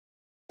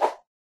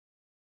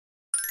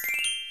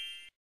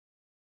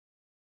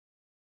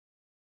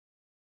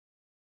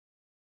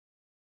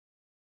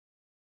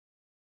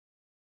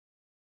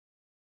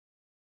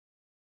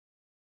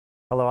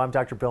Hello, I'm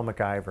Dr. Bill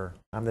McIvor.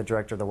 I'm the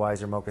director of the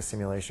WISER MOCA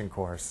simulation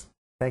course.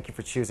 Thank you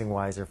for choosing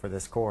WISER for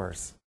this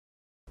course.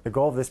 The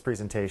goal of this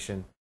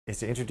presentation is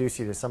to introduce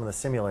you to some of the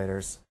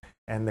simulators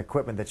and the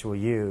equipment that you will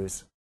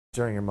use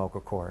during your MOCA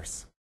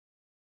course.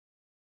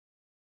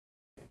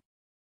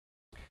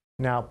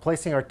 Now,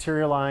 placing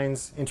arterial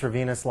lines,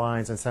 intravenous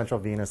lines, and central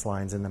venous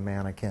lines in the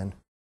mannequin.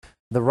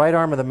 The right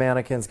arm of the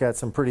mannequin's got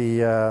some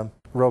pretty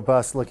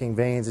robust looking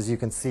veins, as you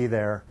can see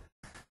there.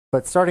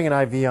 But starting an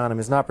IV on him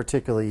is not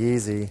particularly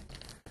easy.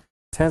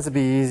 Tends to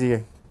be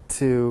easy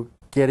to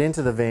get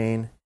into the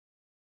vein.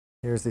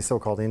 Here's the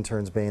so-called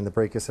intern's vein, the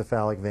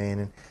brachiocephalic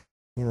vein.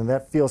 And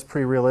that feels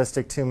pretty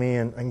realistic to me,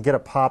 and I can get a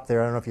pop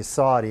there. I don't know if you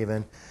saw it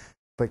even.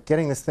 But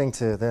getting this thing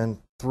to then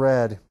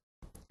thread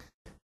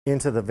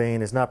into the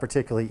vein is not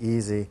particularly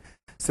easy.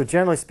 So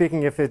generally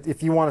speaking,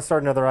 if you want to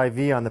start another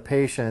IV on the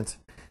patient,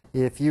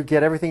 if you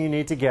get everything you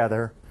need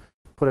together,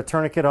 put a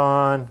tourniquet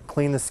on,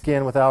 clean the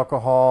skin with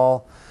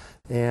alcohol,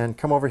 and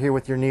come over here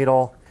with your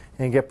needle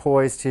and get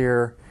poised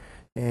here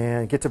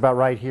and get to about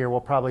right here, we'll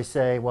probably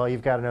say, well,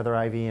 you've got another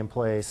IV in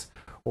place.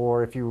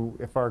 Or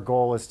if our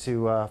goal is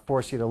to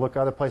force you to look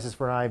other places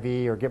for an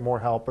IV or get more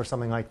help or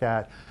something like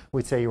that,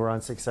 we'd say you were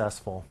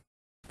unsuccessful.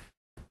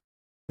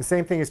 The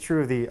same thing is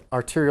true of the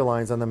arterial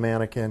lines on the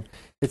mannequin.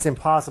 It's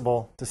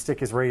impossible to stick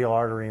his radial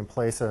artery and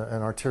place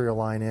an arterial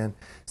line in.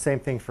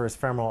 Same thing for his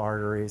femoral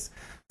arteries.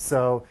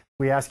 So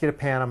we ask you to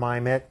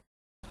pantomime it,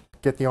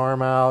 get the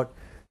arm out,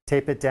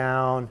 tape it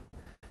down,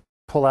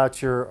 pull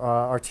out your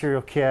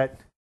arterial kit,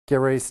 get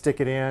ready to stick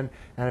it in,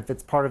 and if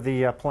it's part of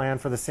the plan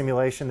for the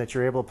simulation that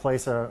you're able to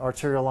place an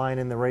arterial line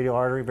in the radial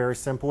artery very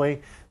simply,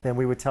 then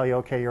we would tell you,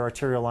 okay, your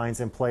arterial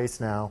line's in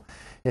place now.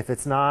 If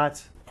it's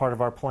not part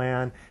of our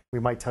plan, we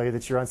might tell you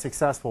that you're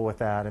unsuccessful with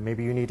that, and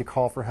maybe you need to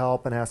call for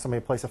help and ask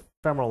somebody to place a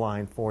femoral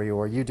line for you,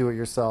 or you do it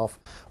yourself,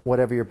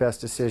 whatever your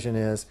best decision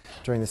is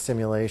during the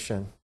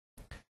simulation.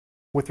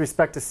 With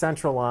respect to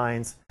central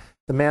lines,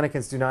 the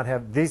mannequins do not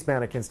have, these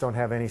mannequins don't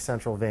have any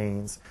central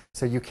veins.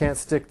 So you can't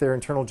stick their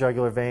internal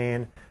jugular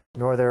vein,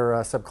 nor their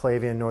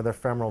subclavian, nor their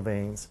femoral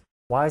veins.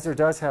 WISER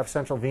does have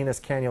central venous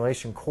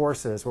cannulation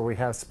courses where we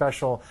have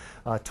special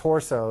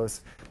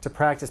torsos to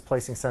practice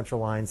placing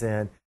central lines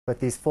in, but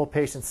these full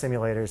patient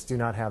simulators do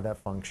not have that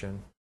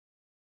function.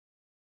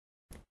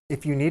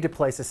 If you need to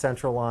place a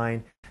central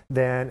line,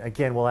 then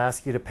again, we'll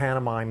ask you to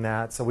pantomime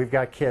that. So we've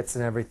got kits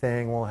and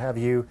everything. We'll have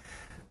you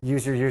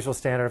use your usual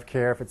standard of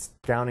care, if it's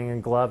gowning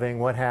and gloving,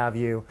 what have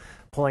you,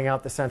 pulling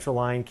out the central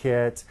line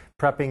kit,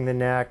 prepping the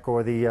neck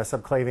or the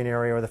subclavian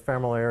area or the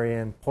femoral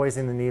area, and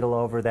poising the needle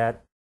over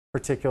that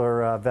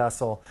particular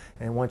vessel.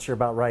 And once you're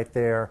about right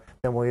there,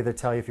 then we'll either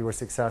tell you if you were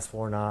successful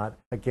or not,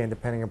 again,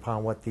 depending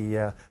upon what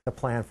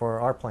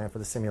our plan for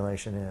the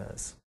simulation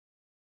is.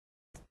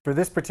 For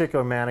this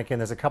particular mannequin,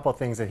 there's a couple of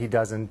things that he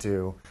doesn't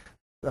do.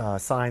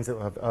 Signs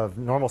of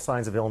normal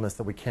signs of illness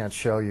that we can't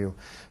show you.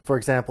 For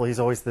example, he's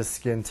always this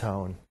skin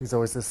tone. He's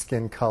always this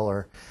skin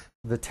color.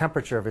 The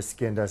temperature of his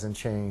skin doesn't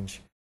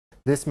change.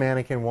 This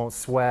mannequin won't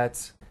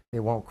sweat.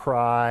 It won't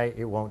cry.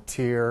 It won't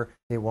tear.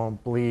 It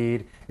won't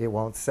bleed. It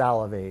won't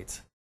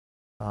salivate.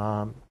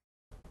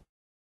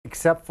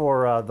 Except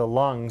for the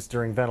lungs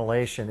during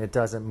ventilation, it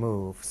doesn't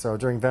move. So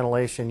during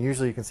ventilation,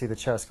 usually you can see the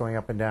chest going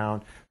up and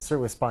down.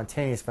 Certainly with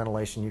spontaneous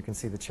ventilation, you can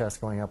see the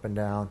chest going up and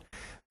down.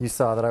 You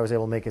saw that I was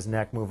able to make his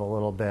neck move a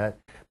little bit,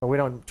 but we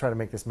don't try to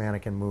make this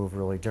mannequin move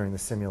really during the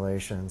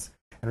simulations.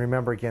 And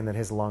remember again that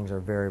his lungs are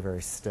very,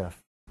 very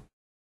stiff.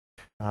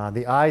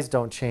 The eyes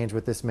don't change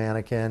with this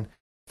mannequin.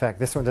 In fact,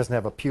 this one doesn't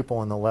have a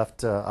pupil in the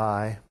left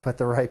eye, but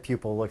the right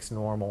pupil looks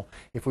normal.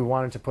 If we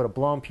wanted to put a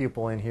blown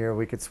pupil in here,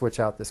 we could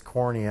switch out this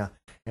cornea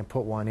and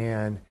put one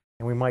in,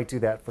 and we might do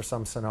that for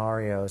some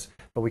scenarios,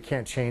 but we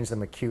can't change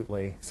them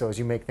acutely. So as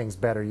you make things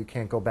better, you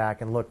can't go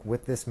back and look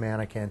with this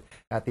mannequin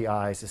at the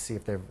eyes to see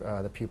if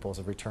the pupils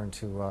have returned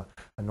to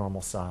a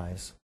normal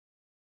size.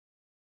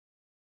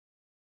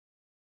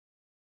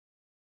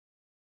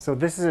 So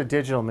this is a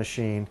digital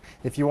machine.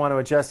 If you want to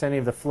adjust any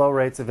of the flow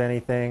rates of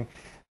anything,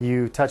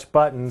 you touch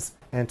buttons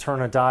and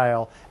turn a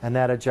dial, and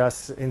that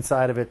adjusts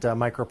inside of it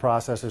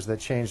microprocessors that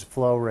change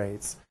flow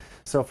rates.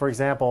 So for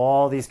example,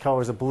 all these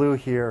colors of blue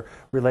here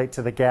relate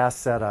to the gas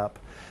setup.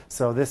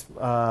 So this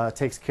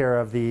takes care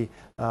of the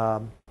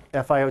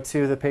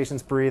FiO2 the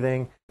patient's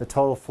breathing, the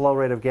total flow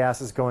rate of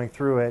gases going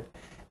through it,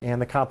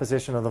 and the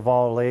composition of the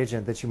volatile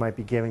agent that you might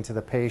be giving to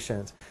the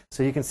patient.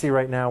 So you can see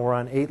right now we're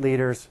on 8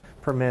 liters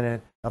per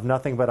minute of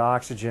nothing but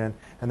oxygen,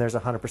 and there's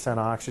 100%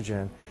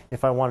 oxygen.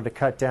 If I wanted to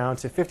cut down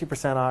to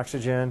 50%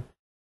 oxygen,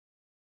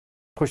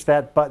 push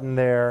that button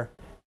there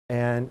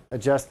and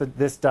adjust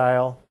this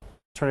dial,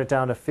 turn it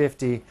down to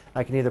 50.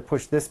 I can either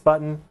push this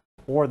button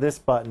or this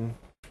button,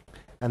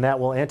 and that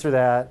will enter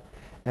that,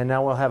 and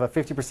now we'll have a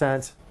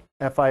 50%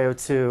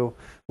 FiO2,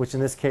 which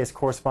in this case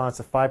corresponds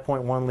to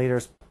 5.1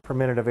 liters per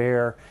minute of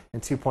air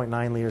and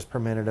 2.9 liters per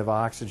minute of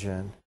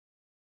oxygen.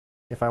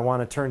 If I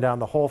want to turn down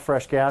the whole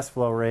fresh gas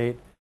flow rate,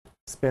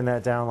 spin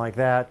that down like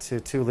that to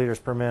 2 liters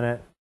per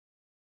minute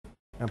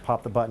and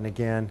pop the button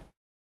again,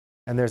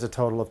 and there's a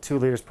total of 2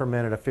 liters per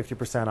minute of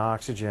 50%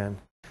 oxygen.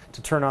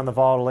 To turn on the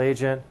volatile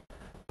agent,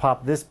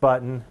 pop this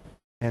button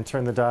and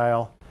turn the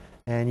dial,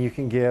 and you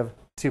can give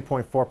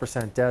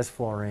 2.4%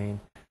 desflurane.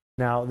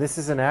 Now, this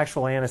is an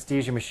actual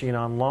anesthesia machine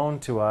on loan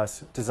to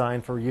us,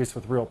 designed for use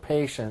with real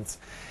patients,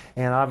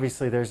 and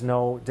obviously there's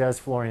no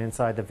desflurane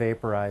inside the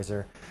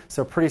vaporizer.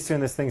 So pretty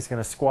soon this thing's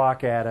going to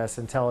squawk at us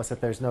and tell us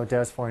that there's no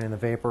desflurane in the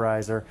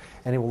vaporizer,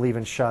 and it will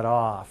even shut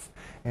off.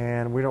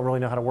 And we don't really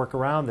know how to work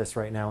around this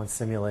right now in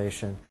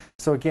simulation.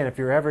 So again, if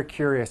you're ever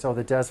curious, oh,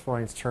 the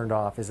desflurane's turned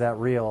off, is that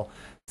real?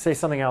 Say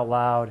something out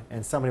loud,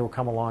 and somebody will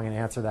come along and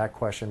answer that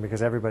question,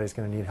 because everybody's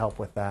going to need help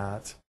with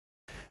that.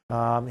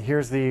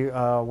 Here's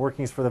the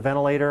workings for the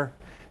ventilator,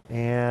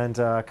 and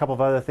a couple of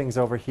other things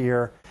over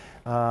here.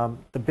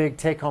 The big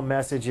take-home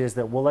message is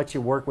that we'll let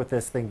you work with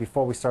this thing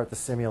before we start the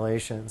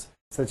simulations,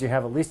 so that you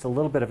have at least a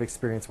little bit of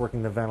experience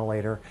working the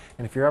ventilator.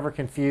 And if you're ever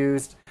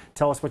confused,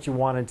 tell us what you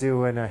want to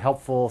do, and a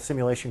helpful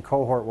simulation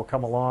cohort will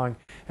come along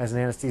as an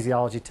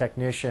anesthesiology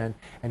technician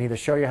and either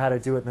show you how to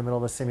do it in the middle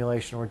of the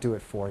simulation or do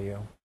it for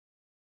you.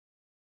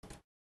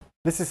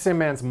 This is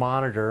SimMan's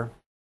monitor,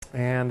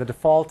 and the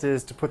default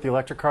is to put the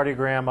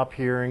electrocardiogram up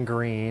here in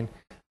green.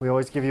 We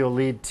always give you a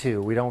lead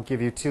 2. We don't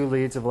give you 2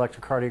 leads of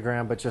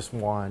electrocardiogram, but just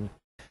 1.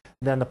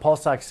 Then the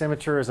pulse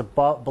oximeter is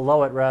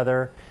below it,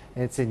 rather.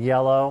 It's in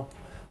yellow.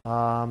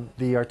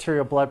 The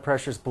arterial blood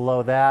pressure is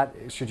below that.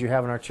 Should you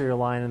have an arterial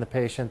line in the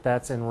patient,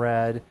 that's in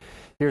red.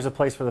 Here's a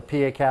place for the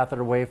PA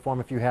catheter waveform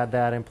if you had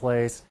that in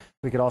place.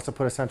 We could also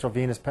put a central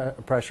venous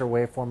pressure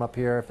waveform up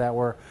here if that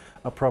were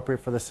appropriate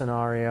for the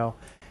scenario.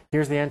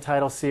 Here's the end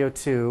tidal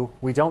CO2.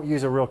 We don't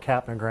use a real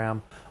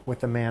capnogram with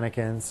the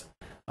mannequins.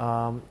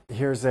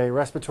 Here's a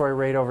respiratory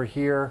rate over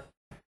here.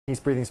 He's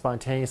breathing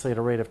spontaneously at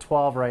a rate of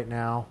 12 right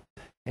now.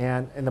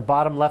 And in the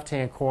bottom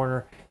left-hand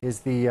corner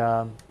is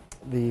the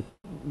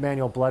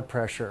manual blood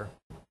pressure,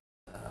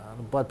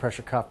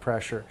 cuff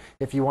pressure.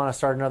 If you want to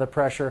start another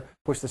pressure,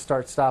 push the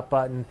start-stop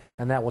button,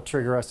 and that will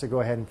trigger us to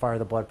go ahead and fire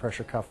the blood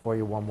pressure cuff for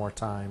you one more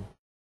time.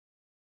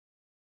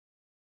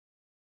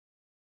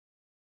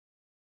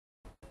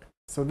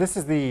 So this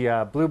is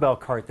the Bluebell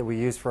cart that we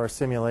use for our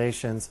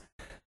simulations.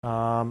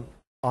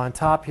 On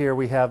top here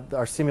we have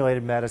our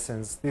simulated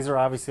medicines. These are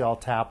obviously all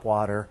tap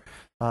water.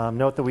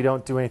 Note that we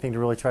don't do anything to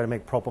really try to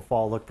make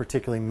propofol look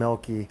particularly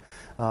milky.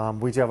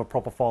 We do have a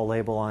propofol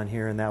label on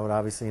here, and that would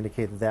obviously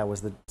indicate that that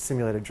was the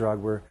simulated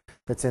drug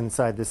that's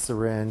inside this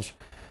syringe.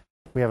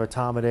 We have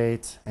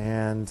etomidate,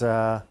 and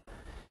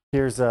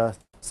here's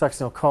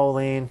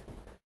succinylcholine,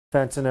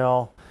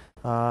 fentanyl,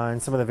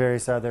 and some of the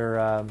various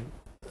other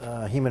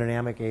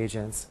hemodynamic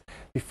agents.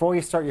 Before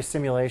you start your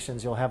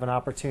simulations, you'll have an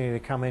opportunity to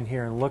come in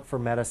here and look for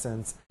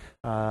medicines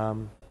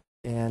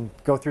and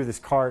go through this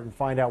cart and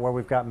find out where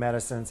we've got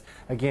medicines.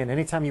 Again,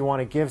 anytime you want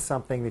to give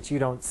something that you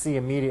don't see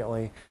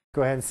immediately,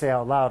 go ahead and say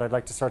out loud, I'd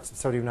like to start some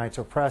sodium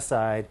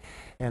nitroprusside,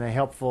 and a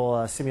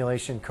helpful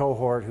simulation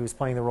cohort who's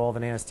playing the role of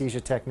an anesthesia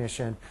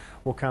technician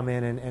will come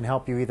in and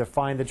help you either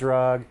find the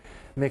drug,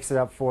 mix it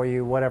up for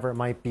you, whatever it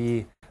might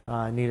be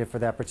needed for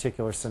that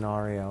particular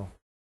scenario.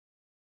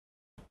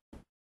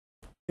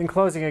 In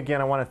closing,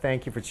 again, I want to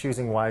thank you for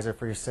choosing WISER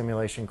for your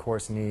simulation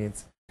course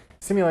needs.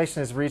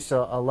 Simulation has reached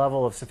a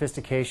level of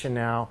sophistication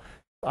now,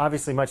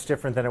 obviously much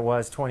different than it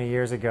was 20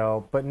 years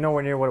ago, but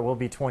nowhere near what it will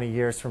be 20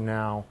 years from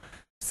now.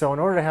 So in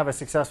order to have a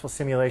successful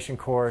simulation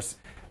course,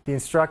 the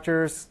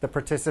instructors, the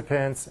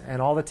participants,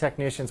 and all the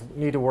technicians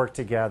need to work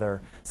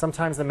together.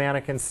 Sometimes the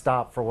mannequins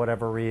stop for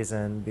whatever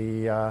reason.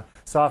 The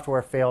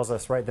software fails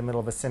us right in the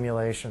middle of a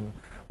simulation,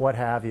 what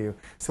have you.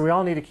 So we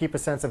all need to keep a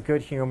sense of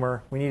good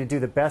humor. We need to do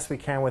the best we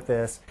can with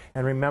this,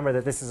 and remember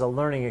that this is a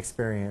learning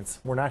experience.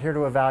 We're not here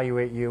to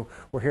evaluate you.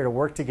 We're here to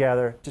work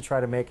together to try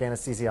to make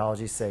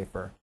anesthesiology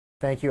safer.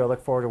 Thank you. I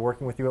look forward to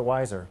working with you at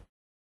WISER.